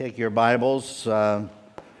Take your Bibles,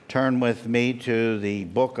 turn with me to the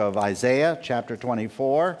book of Isaiah, chapter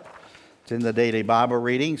 24. It's in the daily Bible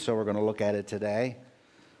reading, so we're going to look at it today.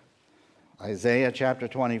 Isaiah chapter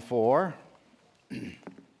 24.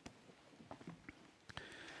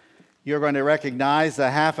 You're going to recognize a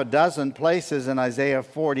half a dozen places in Isaiah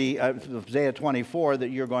 24 that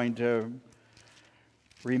you're going to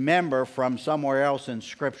remember from somewhere else in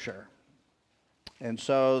Scripture. And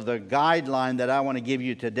so the guideline that I want to give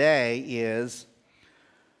you today is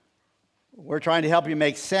we're trying to help you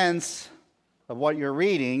make sense of what you're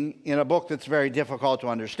reading in a book that's very difficult to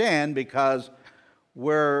understand because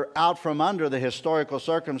we're out from under the historical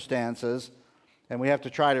circumstances and we have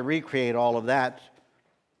to try to recreate all of that.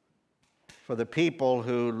 For the people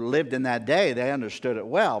who lived in that day, they understood it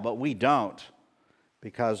well, but we don't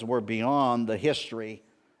because we're beyond the history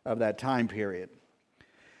of that time period.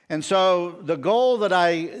 And so the goal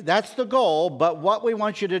that's the goal, but what we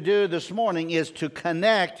want you to do this morning is to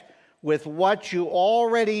connect with what you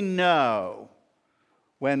already know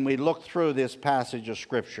when we look through this passage of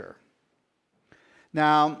Scripture.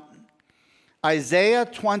 Now, Isaiah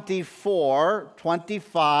 24,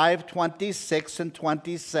 25, 26, and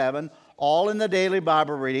 27, all in the daily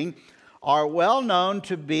Bible reading, are well known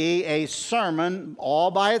to be a sermon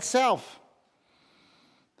all by itself.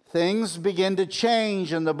 Things begin to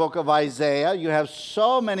change in the book of Isaiah. You have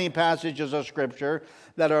so many passages of Scripture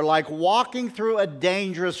that are like walking through a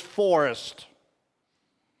dangerous forest.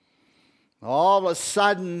 All of a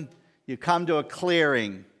sudden, you come to a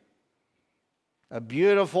clearing, a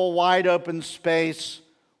beautiful wide open space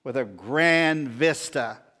with a grand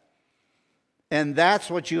vista. And that's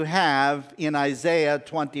what you have in Isaiah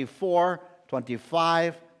 24,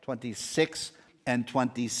 25, 26, and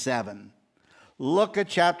 27. Look at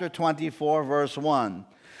chapter 24, verse 1.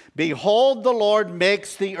 Behold, the Lord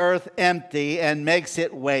makes the earth empty and makes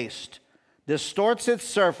it waste, distorts its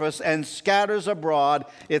surface and scatters abroad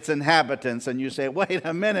its inhabitants. And you say, wait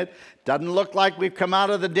a minute, doesn't look like we've come out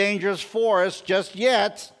of the dangerous forest just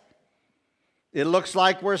yet. It looks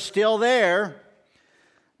like we're still there.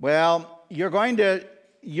 Well, you're going to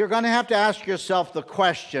have to ask yourself the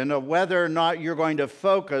question of whether or not you're going to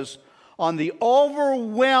focus on the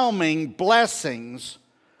overwhelming blessings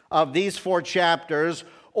of these 4 chapters,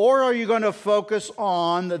 or are you going to focus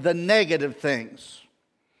on the negative things?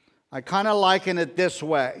 I kind of liken it this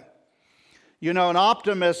way. You know, an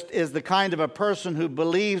optimist is the kind of a person who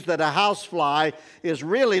believes that a housefly is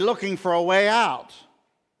really looking for a way out.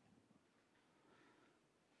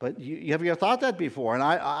 But have you thought that before? And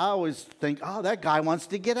I always think, oh, that guy wants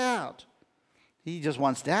to get out. He just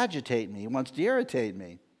wants to agitate me. He wants to irritate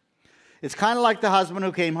me. It's kind of like the husband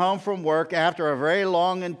who came home from work after a very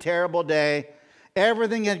long and terrible day.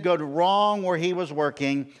 Everything had gone wrong where he was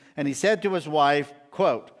working, and he said to his wife,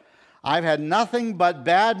 quote, I've had nothing but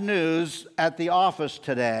bad news at the office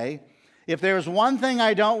today. If there's one thing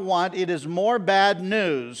I don't want, it is more bad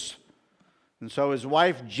news. And so his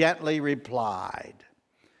wife gently replied,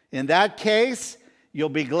 in that case, you'll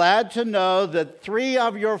be glad to know that 3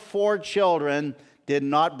 of your 4 children did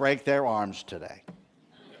not break their arms today.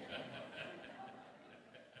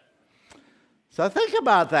 So think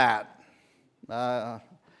about that.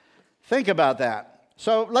 Think about that.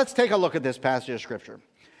 So let's take a look at this passage of Scripture.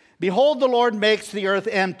 Behold, the Lord makes the earth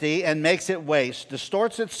empty and makes it waste,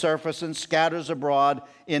 distorts its surface and scatters abroad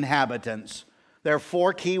inhabitants. There are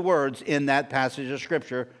 4 key words in that passage of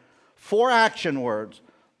Scripture. 4 action words.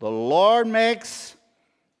 The Lord makes,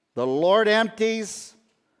 the Lord empties,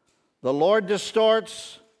 the Lord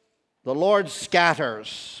distorts, the Lord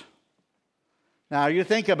scatters. Now you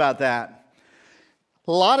think about that.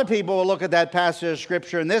 A lot of people will look at that passage of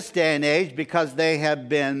Scripture in this day and age because they have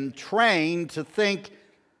been trained to think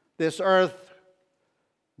this earth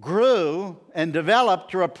grew and developed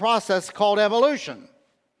through a process called evolution.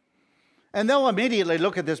 And they'll immediately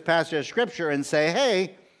look at this passage of Scripture and say,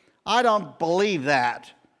 hey, I don't believe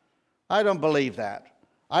that. I don't believe that.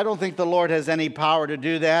 I don't think the Lord has any power to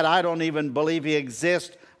do that. I don't even believe He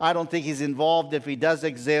exists. I don't think He's involved if He does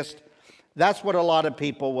exist. That's what a lot of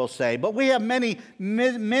people will say. But we have many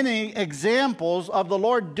examples of the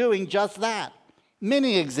Lord doing just that.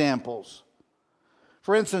 Many examples.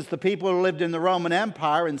 For instance, the people who lived in the Roman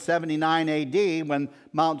Empire in 79 AD, when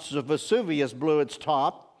Mount Vesuvius blew its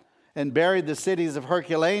top and buried the cities of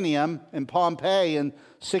Herculaneum and Pompeii in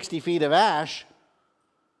 60 feet of ash,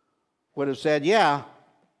 would have said, yeah,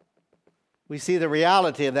 we see the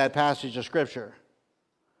reality of that passage of Scripture,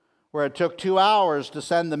 where it took 2 hours to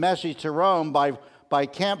send the message to Rome by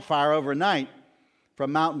campfire overnight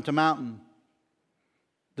from mountain to mountain.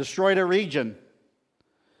 Destroyed a region.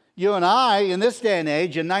 You and I, in this day and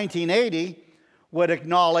age, in 1980, would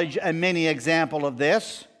acknowledge a mini example of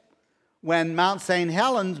this when Mount St.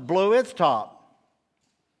 Helens blew its top.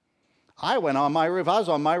 I went on my roof. I was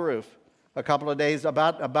on my roof a couple of days,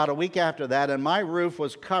 about a week after that, and my roof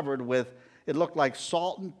was covered with, it looked like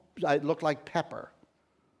salt and it looked like pepper.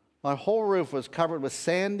 My whole roof was covered with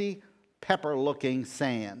sandy, pepper-looking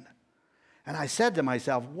sand. And I said to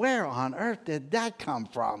myself, where on earth did that come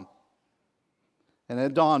from? And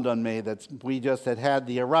it dawned on me that we just had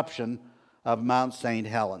the eruption of Mount St.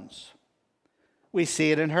 Helens. We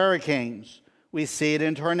see it in hurricanes. We see it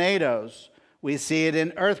in tornadoes. We see it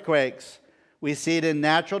in earthquakes. We see it in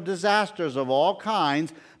natural disasters of all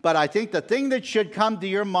kinds. But I think the thing that should come to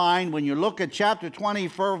your mind when you look at chapter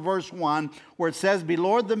 24, verse 1, where it says, the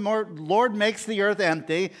Lord makes the earth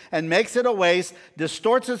empty and makes it a waste,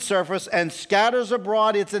 distorts its surface, and scatters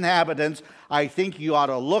abroad its inhabitants, I think you ought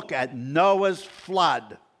to look at Noah's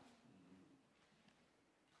flood.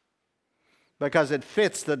 Because it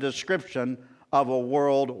fits the description of a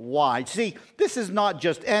worldwide. See, this is not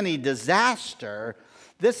just any disaster.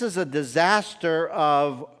 This is a disaster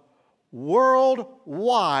of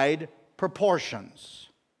worldwide proportions.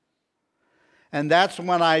 And that's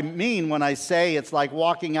what I mean when I say it's like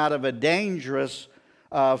walking out of a dangerous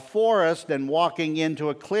forest and walking into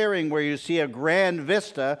a clearing where you see a grand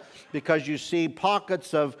vista, because you see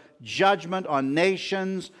pockets of judgment on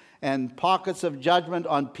nations and pockets of judgment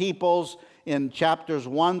on peoples in chapters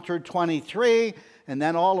 1 through 23, and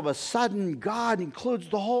then all of a sudden God includes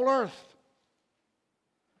the whole earth.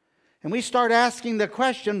 And we start asking the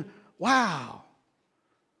question, wow,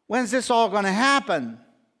 when's this all going to happen?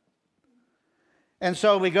 And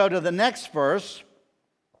so we go to the next verse.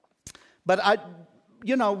 But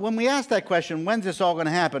when we ask that question, when's this all going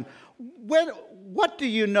to happen? What do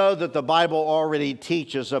you know that the Bible already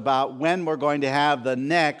teaches about when we're going to have the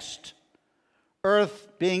next earth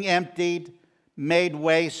being emptied, made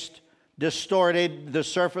waste, distorted, the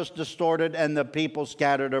surface distorted, and the people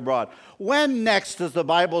scattered abroad? When next does the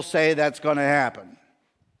Bible say that's going to happen?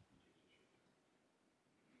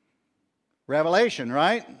 Revelation,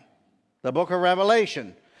 right? The book of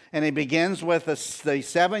Revelation. And it begins with the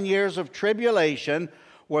 7 years of tribulation,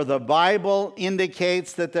 where the Bible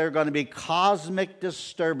indicates that there are going to be cosmic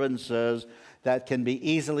disturbances that can be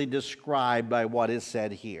easily described by what is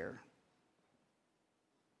said here.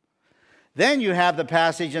 Then you have the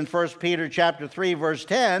passage in 1 Peter chapter 3, verse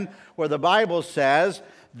 10, where the Bible says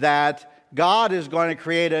that God is going to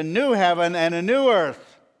create a new heaven and a new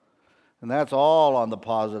earth. And that's all on the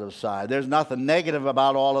positive side. There's nothing negative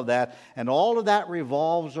about all of that. And all of that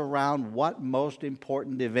revolves around what most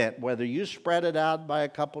important event. Whether you spread it out by a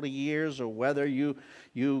couple of years or whether you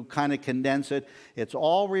kind of condense it, it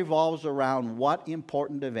all revolves around what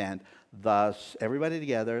important event? Thus, everybody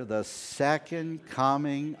together, the second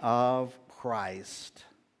coming of Christ.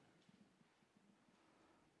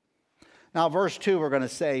 Now, verse 2 we're going to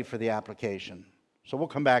save for the application. So we'll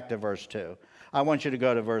come back to verse 2. I want you to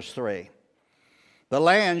go to verse 3. The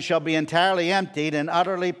land shall be entirely emptied and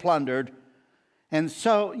utterly plundered. And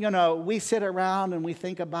so, we sit around and we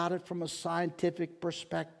think about it from a scientific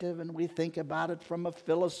perspective, and we think about it from a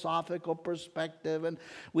philosophical perspective, and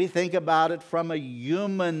we think about it from a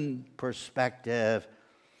human perspective.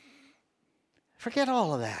 Forget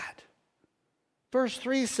all of that. Verse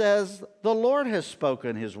 3 says, the Lord has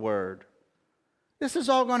spoken his word. This is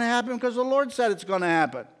all going to happen because the Lord said it's going to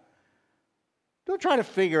happen. Don't try to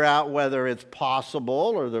figure out whether it's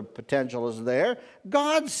possible or the potential is there.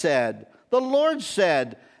 God said, the Lord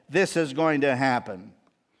said, this is going to happen.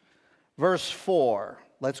 Verse 4.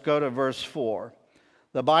 Let's go to verse 4.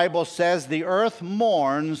 The Bible says, the earth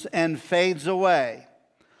mourns and fades away.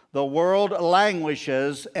 The world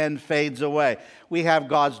languishes and fades away. We have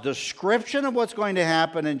God's description of what's going to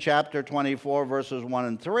happen in chapter 24, verses 1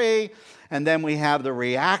 and 3. And then we have the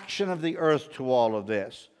reaction of the earth to all of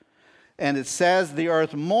this. And it says the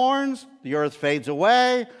earth mourns, the earth fades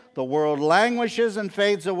away, the world languishes and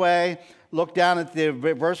fades away. Look down at the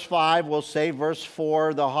verse 5. We'll save verse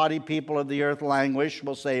 4. The haughty people of the earth languish.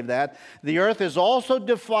 We'll save that. The earth is also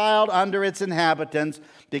defiled under its inhabitants,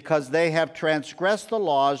 because they have transgressed the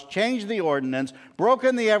laws, changed the ordinance,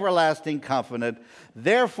 broken the everlasting covenant.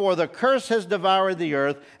 Therefore the curse has devoured the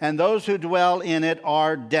earth, and those who dwell in it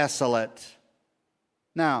are desolate.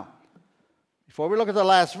 Now, before we look at the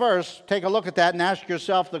last verse, take a look at that and ask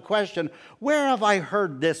yourself the question, where have I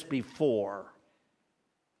heard this before?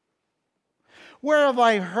 Where have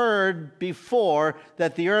I heard before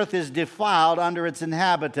that the earth is defiled under its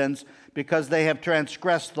inhabitants because they have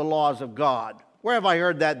transgressed the laws of God? Where have I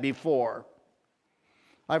heard that before?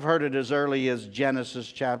 I've heard it as early as Genesis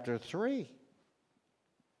chapter 3.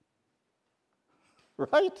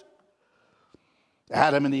 Right?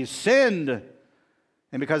 Adam and Eve sinned.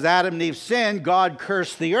 And because Adam and Eve sinned, God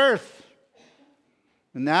cursed the earth.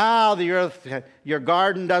 Now the earth, your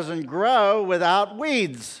garden doesn't grow without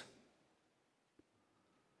weeds.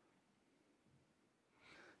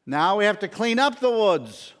 Now we have to clean up the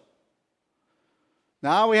woods.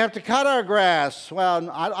 Now we have to cut our grass. Well,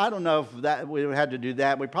 I don't know if that we had to do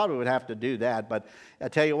that. We probably would have to do that. But I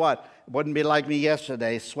tell you what, it wouldn't be like me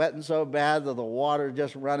yesterday, sweating so bad that the water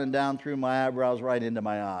just running down through my eyebrows right into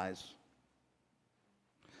my eyes.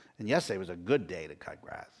 And yesterday was a good day to cut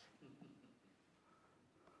grass.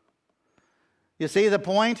 You see the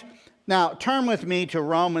point? Now, turn with me to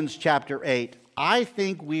Romans chapter 8. I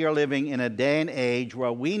think we are living in a day and age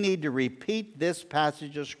where we need to repeat this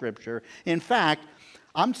passage of Scripture. In fact,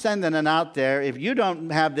 I'm sending it out there. If you don't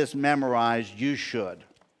have this memorized, you should.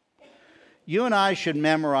 You and I should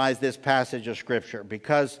memorize this passage of Scripture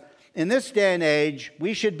because in this day and age,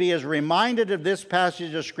 we should be as reminded of this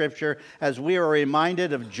passage of Scripture as we are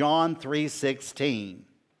reminded of John 3:16.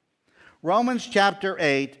 Romans chapter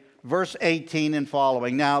 8, verse 18 and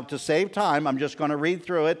following. Now, to save time, I'm just going to read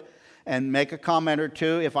through it and make a comment or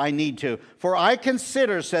two if I need to. For I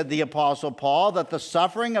consider, said the Apostle Paul, that the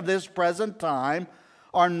suffering of this present time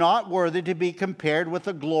are not worthy to be compared with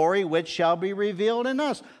the glory which shall be revealed in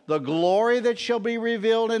us. The glory that shall be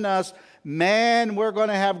revealed in us, man, we're going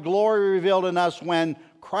to have glory revealed in us when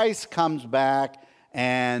Christ comes back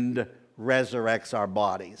and resurrects our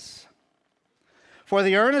bodies. For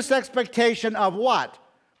the earnest expectation of what?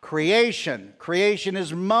 Creation. Creation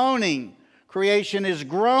is moaning. Creation is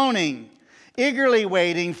groaning, eagerly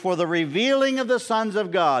waiting for the revealing of the sons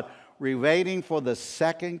of God, waiting for the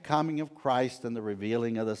second coming of Christ and the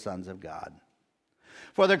revealing of the sons of God.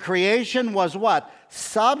 For the creation was what?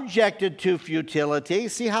 Subjected to futility.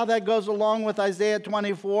 See how that goes along with Isaiah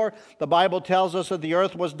 24? The Bible tells us that the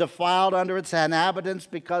earth was defiled under its inhabitants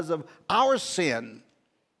because of our sin.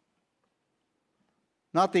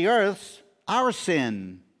 Not the earth's, our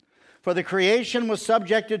sin. For the creation was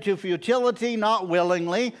subjected to futility, not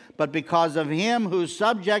willingly, but because of him who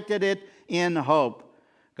subjected it in hope.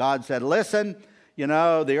 God said, listen, you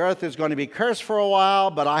know, the earth is going to be cursed for a while,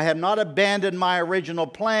 but I have not abandoned my original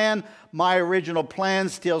plan. My original plan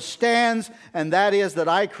still stands, and that is that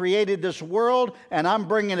I created this world, and I'm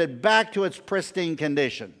bringing it back to its pristine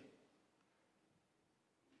condition.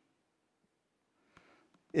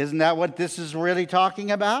 Isn't that what this is really talking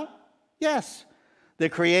about? Yes. The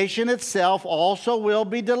creation itself also will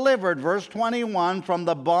be delivered, verse 21, from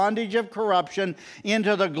the bondage of corruption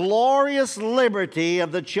into the glorious liberty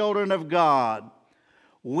of the children of God.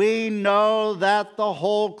 We know that the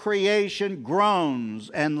whole creation groans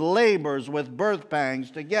and labors with birth pangs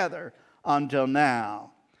together until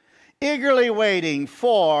now, eagerly waiting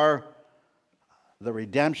for the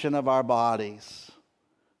redemption of our bodies.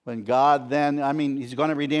 When God then, He's going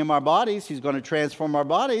to redeem our bodies, He's going to transform our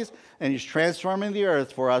bodies, and He's transforming the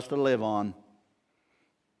earth for us to live on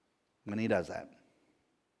when He does that.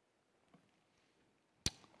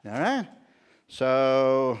 All right?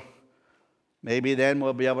 So maybe then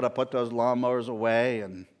we'll be able to put those lawnmowers away,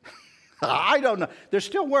 and I don't know. There's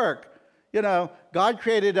still work. You know, God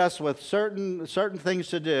created us with certain things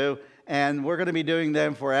to do, and we're going to be doing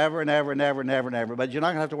them forever and ever and ever and ever and ever. But you're not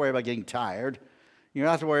going to have to worry about getting tired. You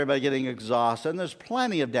don't have to worry about getting exhausted. And there's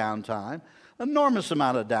plenty of downtime, enormous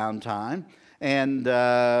amount of downtime. And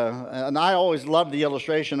I always love the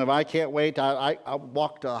illustration of I can't wait. I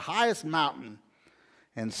walk to the highest mountain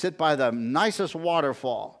and sit by the nicest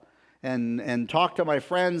waterfall and talk to my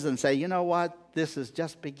friends and say, you know what? This is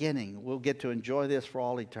just beginning. We'll get to enjoy this for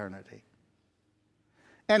all eternity.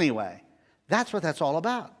 Anyway, that's what that's all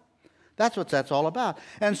about. That's what that's all about.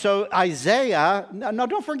 And so Isaiah, no,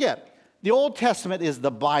 don't forget, the Old Testament is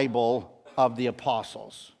the Bible of the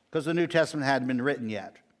apostles because the New Testament hadn't been written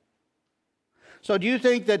yet. So do you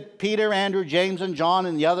think that Peter, Andrew, James, and John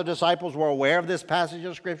and the other disciples were aware of this passage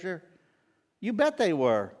of Scripture? You bet they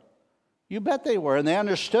were. You bet they were. And they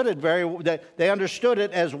understood it they understood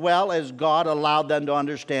it as well as God allowed them to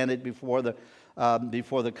understand it before the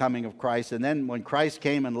coming of Christ. And then when Christ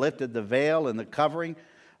came and lifted the veil and the covering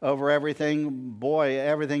over everything, boy,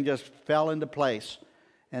 everything just fell into place.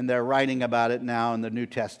 And they're writing about it now in the New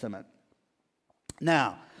Testament.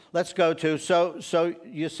 Now, let's go to, so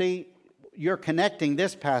you see, you're connecting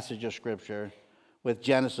this passage of Scripture with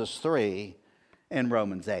Genesis 3 and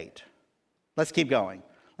Romans 8. Let's keep going.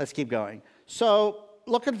 Let's keep going. So,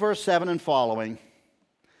 look at verse 7 and following.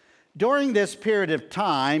 During this period of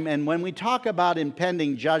time, and when we talk about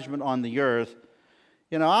impending judgment on the earth,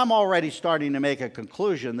 You know, I'm already starting to make a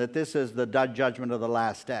conclusion that this is the judgment of the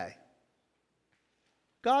last day.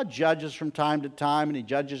 God judges from time to time, and He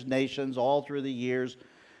judges nations all through the years,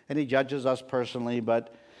 and He judges us personally.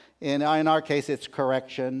 But in our case, it's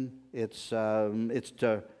correction. It's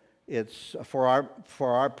for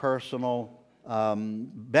our personal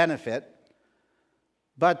benefit.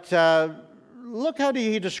 But look how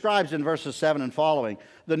He describes in verses 7 and following.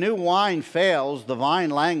 The new wine fails, the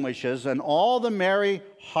vine languishes, and all the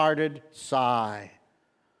merry-hearted sigh.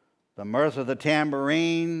 The mirth of the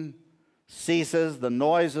tambourine ceases, the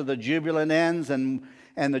noise of the jubilant ends, and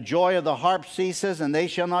the joy of the harp ceases, and they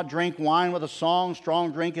shall not drink wine with a song.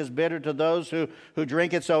 Strong drink is bitter to those who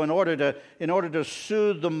drink it. So in order to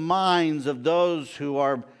soothe the minds of those who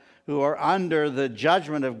are under the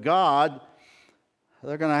judgment of God,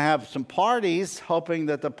 they're going to have some parties, hoping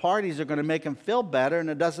that the parties are going to make them feel better, and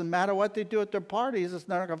it doesn't matter what they do at their parties, it's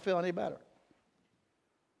not going to feel any better.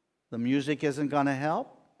 The music isn't going to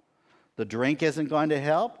help. The drink isn't going to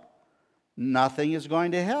help. Nothing is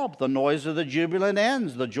going to help. The noise of the jubilant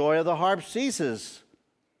ends. The joy of the harp ceases.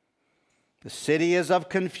 The city is of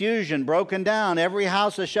confusion, broken down. Every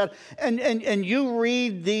house is shut. And you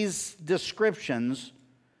read these descriptions,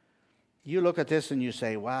 you look at this and you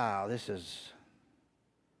say, wow, this is...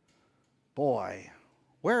 boy,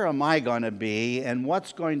 where am I going to be, and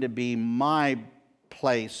what's going to be my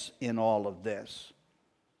place in all of this?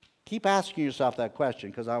 Keep asking yourself that question,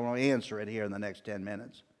 because I want to answer it here in the next 10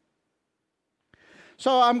 minutes.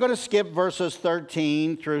 So I'm going to skip verses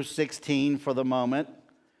 13 through 16 for the moment,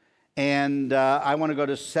 and I want to go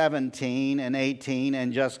to 17 and 18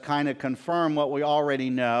 and just kind of confirm what we already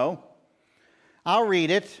know. I'll read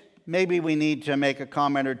it. Maybe we need to make a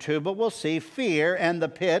comment or two, but we'll see. Fear and the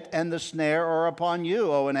pit and the snare are upon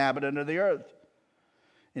you, O inhabitant of the earth.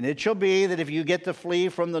 And it shall be that if you get to flee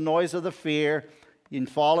from the noise of the fear, you can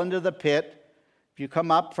fall into the pit. If you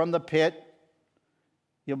come up from the pit,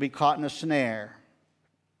 you'll be caught in a snare.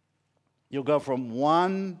 You'll go from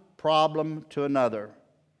one problem to another.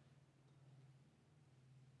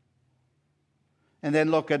 And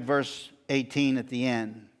then look at verse 18 at the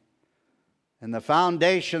end. And the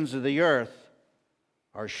foundations of the earth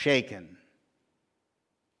are shaken.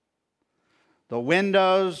 The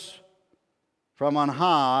windows from on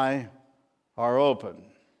high are open.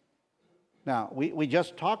 Now, we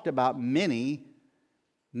just talked about many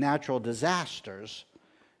natural disasters.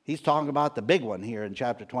 He's talking about the big one here in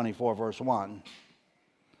chapter 24, verse 1.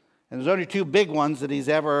 And there's only two big ones that He's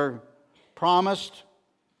ever promised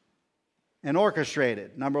and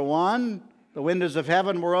orchestrated. Number one, the windows of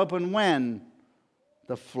heaven were open when?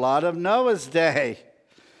 The flood of Noah's day.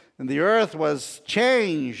 And the earth was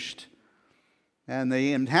changed. And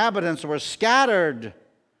the inhabitants were scattered.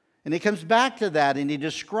 And He comes back to that and He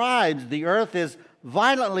describes the earth is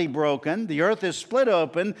violently broken. The earth is split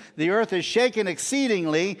open. The earth is shaken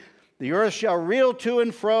exceedingly. The earth shall reel to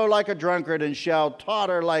and fro like a drunkard and shall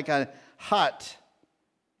totter like a hut.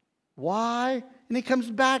 Why? And He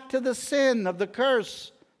comes back to the sin of the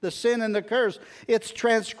curse. The sin and the curse. Its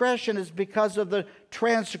transgression is because of the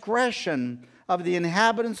transgression of the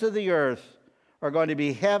inhabitants of the earth are going to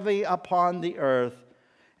be heavy upon the earth,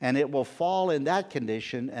 and it will fall in that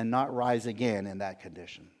condition and not rise again in that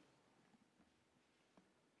condition.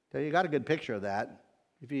 So you got a good picture of that.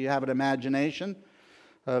 If you have an imagination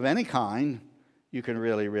of any kind, you can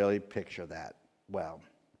really, really picture that well.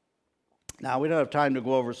 Now, we don't have time to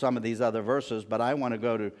go over some of these other verses, but I want to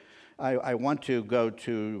go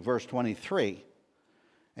to verse 23.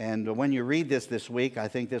 And when you read this week, I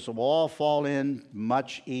think this will all fall in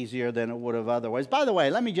much easier than it would have otherwise. By the way,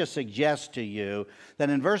 let me just suggest to you that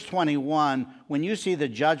in verse 21, when you see the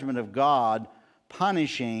judgment of God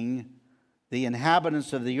punishing the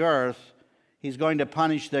inhabitants of the earth, He's going to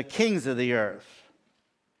punish the kings of the earth.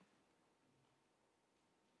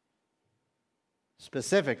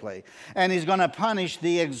 Specifically. And He's going to punish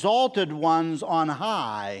the exalted ones on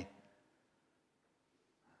high.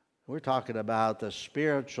 We're talking about the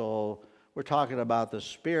spiritual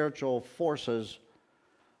forces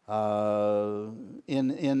in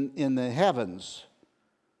the heavens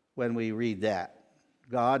when we read that.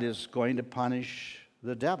 God is going to punish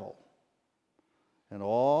the devil and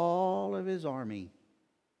all of his army.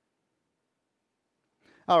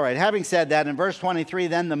 All right, having said that, in verse 23,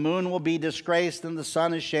 then the moon will be disgraced and the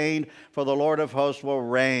sun ashamed, for the Lord of hosts will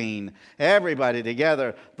reign. Everybody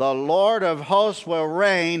together. The Lord of hosts will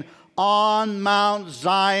reign on Mount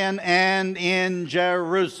Zion and in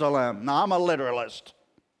Jerusalem. Now, I'm a literalist.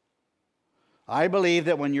 I believe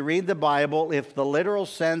that when you read the Bible, if the literal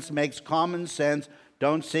sense makes common sense,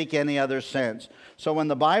 Don't seek any other sense. So when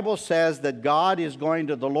the Bible says that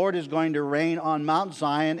the Lord is going to reign on Mount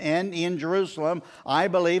Zion and in Jerusalem, I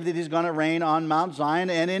believe that he's going to reign on Mount Zion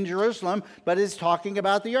and in Jerusalem, but it's talking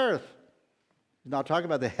about the earth. He's not talking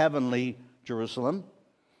about the heavenly Jerusalem.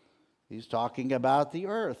 He's talking about the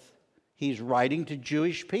earth. He's writing to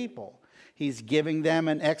Jewish people. He's giving them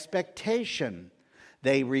an expectation.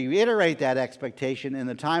 They reiterate that expectation in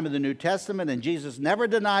the time of the New Testament, and Jesus never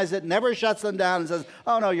denies it, never shuts them down and says,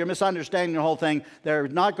 oh no, you're misunderstanding the whole thing.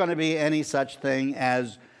 There's not going to be any such thing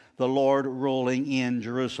as the Lord ruling in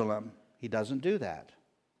Jerusalem. He doesn't do that.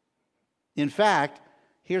 In fact,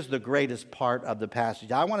 here's the greatest part of the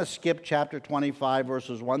passage. I want to skip chapter 25,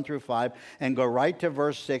 verses 1 through 5, and go right to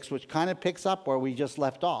verse 6, which kind of picks up where we just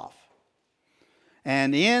left off.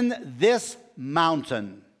 And in this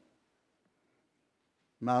mountain,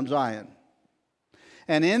 Mount Zion,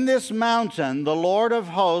 and in this mountain the Lord of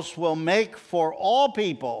hosts will make for all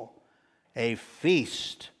people a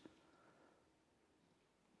feast.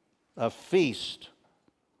 A feast.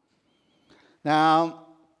 Now,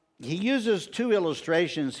 he uses two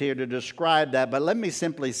illustrations here to describe that, but let me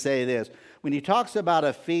simply say this. When he talks about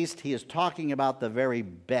a feast, he is talking about the very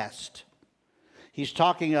best. He's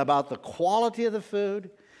talking about the quality of the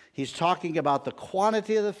food. He's talking about the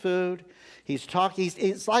quantity of the food.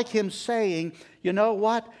 It's like him saying, you know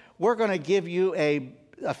what? We're going to give you a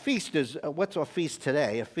feast. What's a feast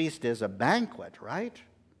today? A feast is a banquet, right?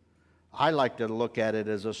 I like to look at it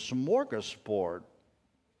as a smorgasbord.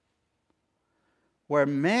 Where,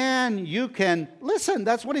 man, you can, listen,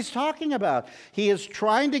 that's what he's talking about. He is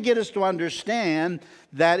trying to get us to understand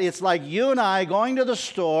that it's like you and I going to the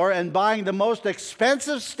store and buying the most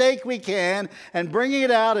expensive steak we can and bringing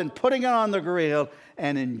it out and putting it on the grill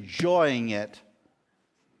and enjoying it.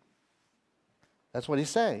 That's what he's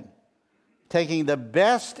saying. Taking the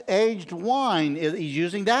best aged wine, he's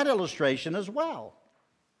using that illustration as well.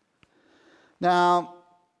 Now,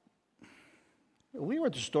 we were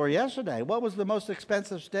at the store yesterday. What was the most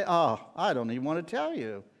expensive steak? Oh, I don't even want to tell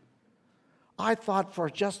you. I thought for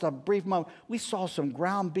just a brief moment, we saw some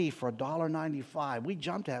ground beef for $1.95. We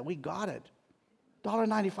jumped at it. We got it.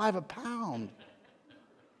 $1.95 a pound.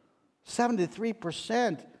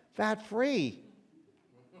 73% fat-free.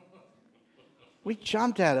 We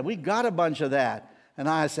jumped at it. We got a bunch of that. And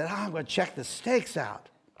I said, I'm going to check the steaks out.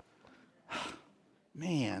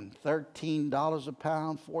 Man, $13 a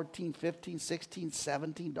pound, $14, $15,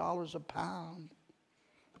 $16, $17 a pound.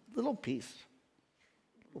 Little piece.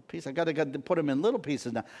 Little piece. I got to put them in little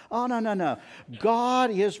pieces now. Oh, no. God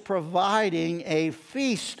is providing a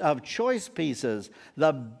feast of choice pieces,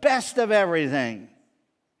 the best of everything.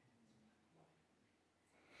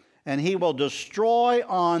 And he will destroy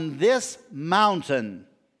on this mountain.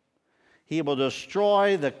 He will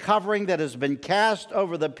destroy the covering that has been cast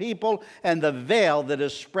over the people and the veil that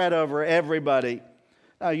is spread over everybody.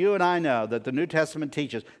 Now, you and I know that the New Testament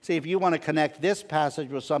teaches. See, if you want to connect this passage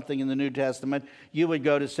with something in the New Testament, you would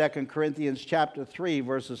go to 2 Corinthians chapter 3,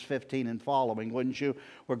 verses 15 and following, wouldn't you?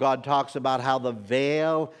 Where God talks about how the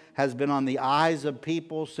veil has been on the eyes of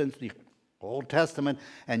people since the Old Testament,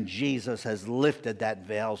 and Jesus has lifted that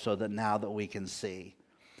veil so that now that we can see.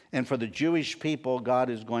 And for the Jewish people, God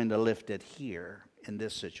is going to lift it here in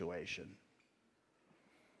this situation.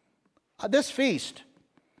 This feast,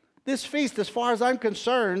 as far as I'm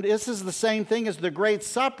concerned, this is the same thing as the Great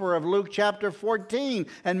Supper of Luke chapter 14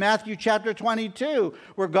 and Matthew chapter 22,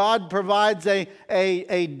 where God provides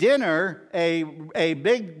a dinner, a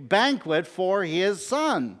big banquet for his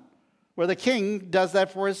son, where the king does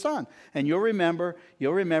that for his son. And you'll remember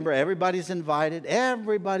everybody's invited.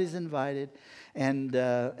 And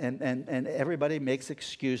everybody makes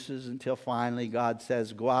excuses until finally God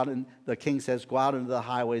says, the king says, go out into the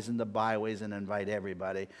highways and the byways and invite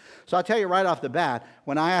everybody. So I'll tell you right off the bat,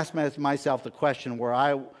 when I ask myself the question where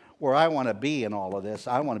I want to be in all of this,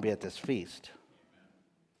 I want to be at this feast.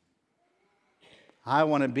 I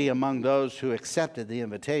want to be among those who accepted the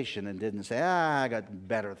invitation and didn't say, I got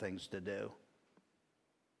better things to do.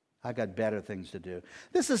 I got better things to do.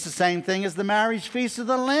 This is the same thing as the marriage feast of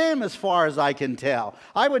the Lamb, as far as I can tell.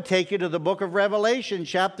 I would take you to the book of Revelation,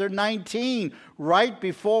 chapter 19, right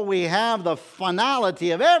before we have the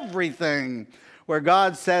finality of everything, where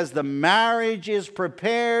God says the marriage is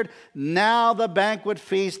prepared, now the banquet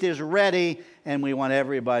feast is ready, and we want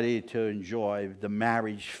everybody to enjoy the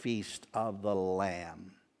marriage feast of the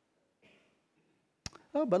Lamb.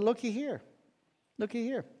 Oh, but looky here. Looky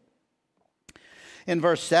here. In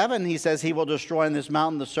verse 7, he says, he will destroy in this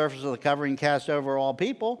mountain the surface of the covering cast over all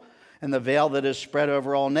people, and the veil that is spread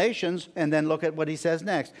over all nations. And then look at what he says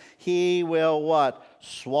next. He will what?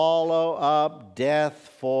 Swallow up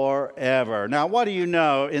death forever. Now, what do you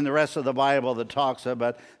know in the rest of the Bible that talks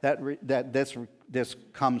about that this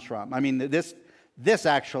comes from? I mean, this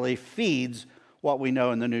actually feeds what we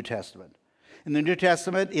know in the New Testament. In the New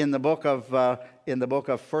Testament, in the book of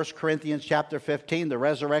 1 Corinthians chapter 15, the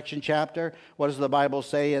resurrection chapter, what does the Bible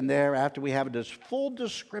say in there? After we have this full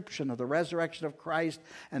description of the resurrection of Christ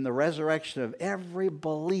and the resurrection of every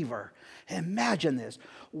believer. Imagine this.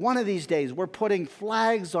 One of these days, we're putting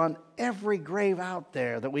flags on every grave out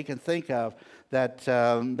there that we can think of,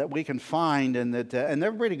 that we can find, and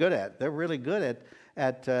they're pretty good at. They're really good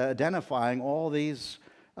at identifying all these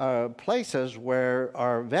places where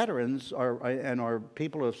our veterans and our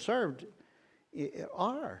people who have served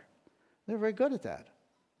are. They're very good at that.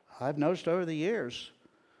 I've noticed over the years,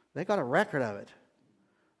 they got a record of it.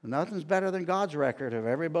 Nothing's better than God's record of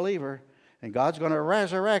every believer. And God's going to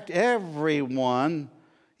resurrect everyone.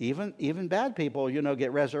 Even bad people,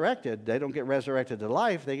 get resurrected. They don't get resurrected to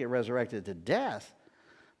life. They get resurrected to death.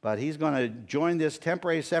 But he's going to join this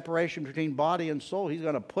temporary separation between body and soul. He's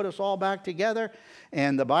going to put us all back together.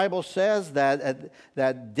 And the Bible says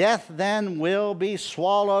that death then will be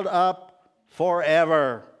swallowed up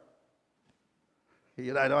forever. I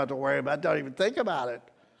don't have to worry about it. Don't even think about it.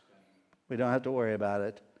 We don't have to worry about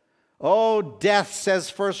it. Oh, death, says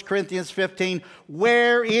 1 Corinthians 15,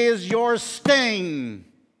 where is your sting?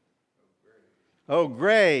 Oh,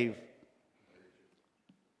 grave.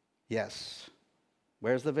 Yes.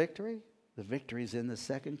 Where's the victory? The victory is in the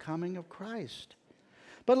second coming of Christ.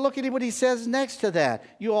 But look at what he says next to that.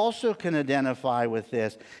 You also can identify with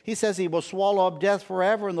this. He says he will swallow up death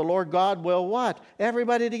forever, and the Lord God will what?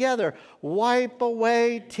 Everybody together. Wipe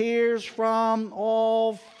away tears from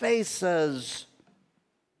all faces.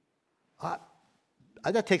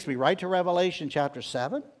 That takes me right to Revelation chapter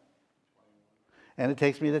 7. And it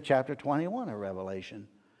takes me to chapter 21 of Revelation,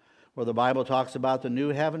 where the Bible talks about the new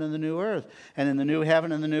heaven and the new earth. And in the new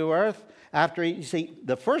heaven and the new earth,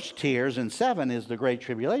 the first tears in 7 is the great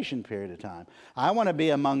tribulation period of time. I want to be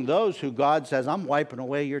among those who God says, I'm wiping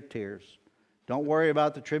away your tears. Don't worry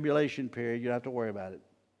about the tribulation period. You don't have to worry about it.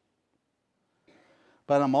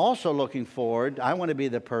 But I'm also looking forward, I want to be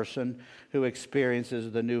the person who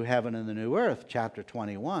experiences the new heaven and the new earth, chapter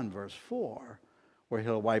 21, verse 4, where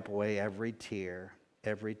he'll wipe away every tear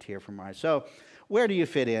from our eyes. So where do you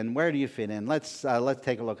fit in? Where do you fit in? Let's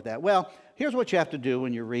take a look at that. Well, here's what you have to do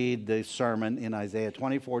when you read the sermon in Isaiah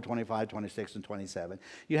 24, 25, 26, and 27.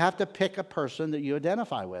 You have to pick a person that you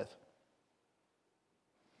identify with.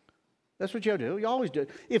 That's what you do. You always do.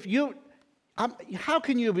 How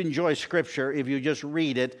can you enjoy Scripture if you just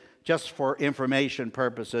read it just for information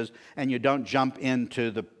purposes and you don't jump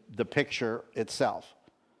into the picture itself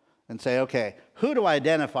and say, okay, who do I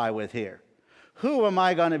identify with here? Who am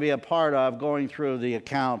I going to be a part of going through the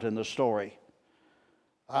account and the story?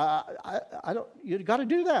 You got to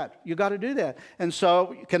do that. You got to do that. And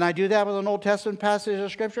so, can I do that with an Old Testament passage of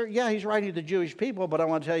Scripture? Yeah, he's writing to the Jewish people, but I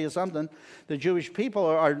want to tell you something. The Jewish people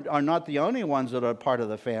are not the only ones that are part of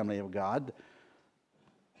the family of God.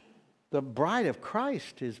 The bride of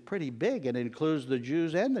Christ is pretty big, and it includes the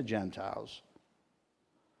Jews and the Gentiles.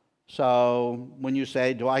 So, when you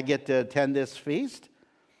say, do I get to attend this feast?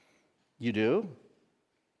 You do.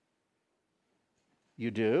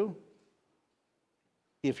 You do.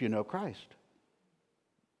 If you know Christ.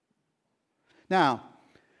 Now,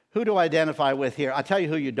 who do I identify with here? I'll tell you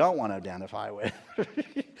who you don't want to identify with.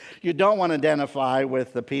 You don't want to identify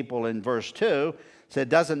with the people in verse 2. So it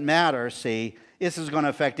doesn't matter, see, this is going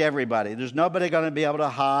to affect everybody. There's nobody going to be able to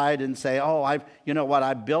hide and say, oh, I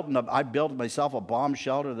built myself a bomb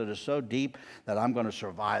shelter that is so deep that I'm going to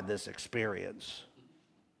survive this experience.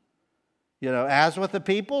 As with the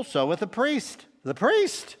people, so with the priest. The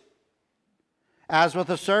priest. As with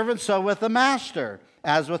the servant, so with the master.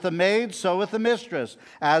 As with the maid, so with the mistress.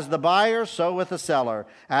 As the buyer, so with the seller.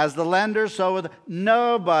 As the lender, so with...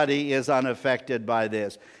 Nobody is unaffected by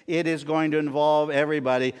this. It is going to involve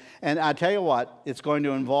everybody. And I tell you what, it's going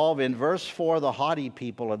to involve, in verse 4, the haughty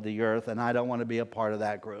people of the earth, and I don't want to be a part of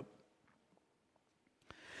that group.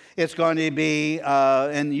 It's going to be,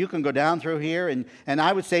 and you can go down through here, and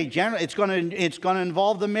I would say generally, it's going to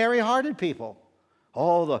involve the merry-hearted people.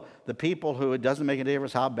 Oh, the people who it doesn't make a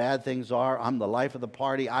difference how bad things are. I'm the life of the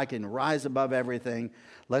party. I can rise above everything.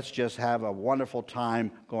 Let's just have a wonderful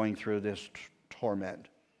time going through this torment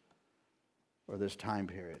or this time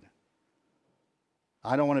period.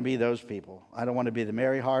 I don't want to be those people. I don't want to be the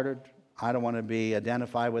merry-hearted. I don't want to be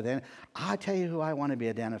identified with any. I'll tell you who I want to be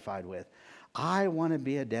identified with. I want to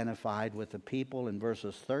be identified with the people in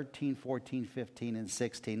verses 13, 14, 15, and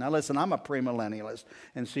 16. Now listen, I'm a premillennialist,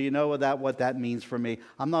 and so you know what that means for me.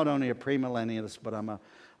 I'm not only a premillennialist, but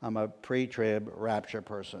I'm a pre-trib rapture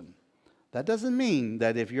person. That doesn't mean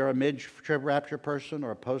that if you're a mid-trib rapture person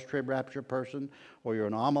or a post-trib rapture person or you're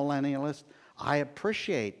an amillennialist, I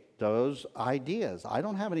appreciate those ideas. I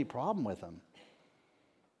don't have any problem with them.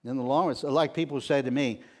 In the long run, it's like people who say to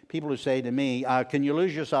me, can you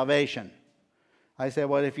lose your salvation? I say,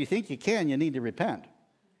 well, if you think you can, you need to repent.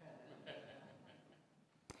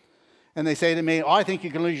 And they say to me, I think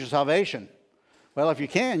you can lose your salvation. Well, if you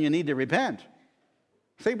can, you need to repent.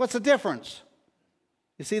 See, what's the difference?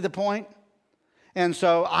 You see the point? And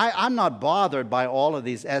so I'm not bothered by all of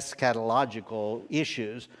these eschatological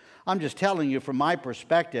issues. I'm just telling you from my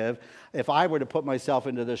perspective, if I were to put myself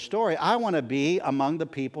into this story, I want to be among the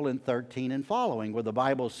people in 13 and following, where the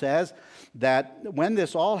Bible says that when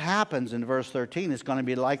this all happens in verse 13, it's going to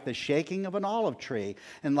be like the shaking of an olive tree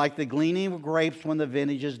and like the gleaning of grapes when the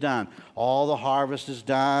vintage is done. All the harvest is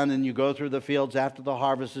done, and you go through the fields after the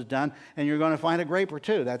harvest is done, and you're going to find a grape or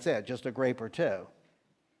two. That's it, just a grape or two.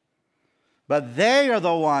 But they are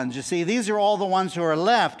the ones, you see, these are all the ones who are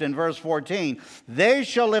left in verse 14. They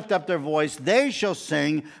shall lift up their voice, they shall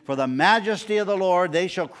sing for the majesty of the Lord, they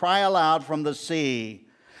shall cry aloud from the sea.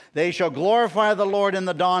 They shall glorify the Lord in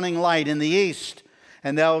the dawning light in the east,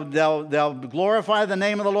 and they'll glorify the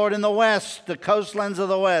name of the Lord in the west, the coastlands of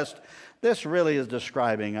the west. This really is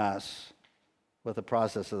describing us with the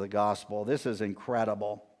process of the gospel. This is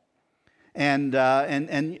incredible. And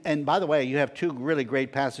by the way, you have two really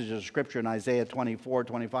great passages of Scripture in Isaiah 24,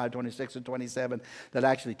 25, 26, and 27 that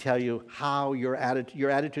actually tell you how your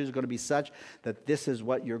attitude is going to be such that this is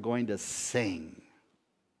what you're going to sing.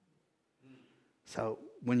 So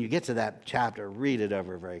when you get to that chapter, read it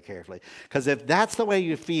over very carefully. Because if that's the way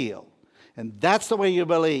you feel and that's the way you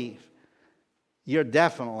believe, you're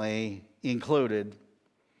definitely included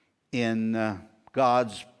in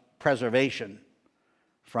God's preservation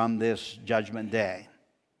from this judgment day.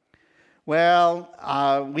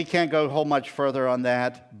 Well, we can't go a whole much further on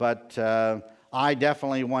that, but I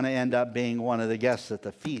definitely want to end up being one of the guests at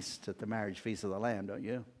the feast, at the marriage feast of the Lamb, don't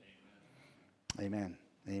you? Amen.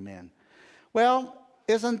 Amen. Well,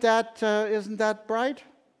 isn't that bright?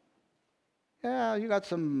 Yeah, you got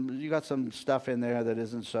some stuff in there that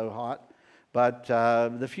isn't so hot. But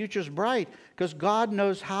the future's bright because God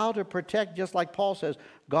knows how to protect, just like Paul says,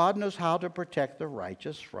 God knows how to protect the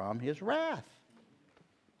righteous from his wrath.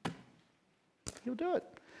 He'll do it.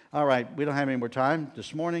 All right, we don't have any more time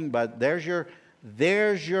this morning, but there's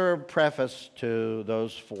your preface to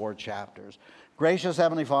those 4 chapters. Gracious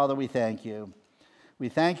Heavenly Father, we thank you. We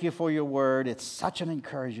thank you for your word. It's such an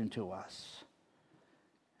encouragement to us.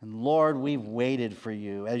 And Lord, we've waited for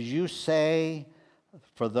you. As you say,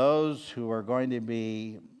 for those who are going to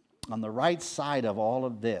be on the right side of all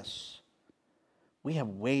of this, we have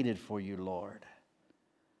waited for you, Lord.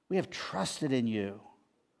 We have trusted in you.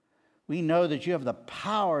 We know that you have the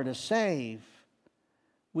power to save.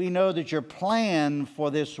 We know that your plan for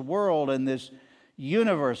this world and this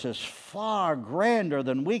universe is far grander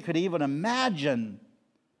than we could even imagine.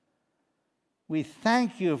 We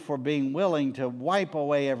thank you for being willing to wipe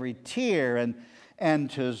away every tear and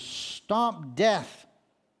to stomp death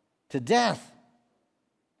to death,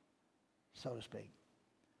 so to speak.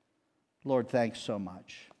 Lord, thanks so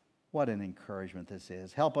much. What an encouragement this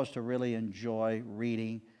is. Help us to really enjoy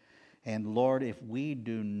reading. And Lord, if we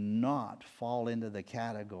do not fall into the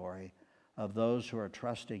category of those who are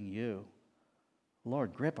trusting you,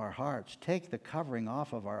 Lord, grip our hearts. Take the covering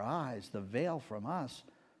off of our eyes, the veil from us,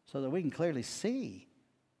 so that we can clearly see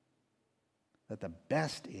that the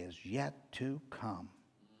best is yet to come.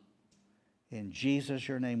 In Jesus,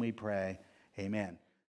 your name we pray. Amen.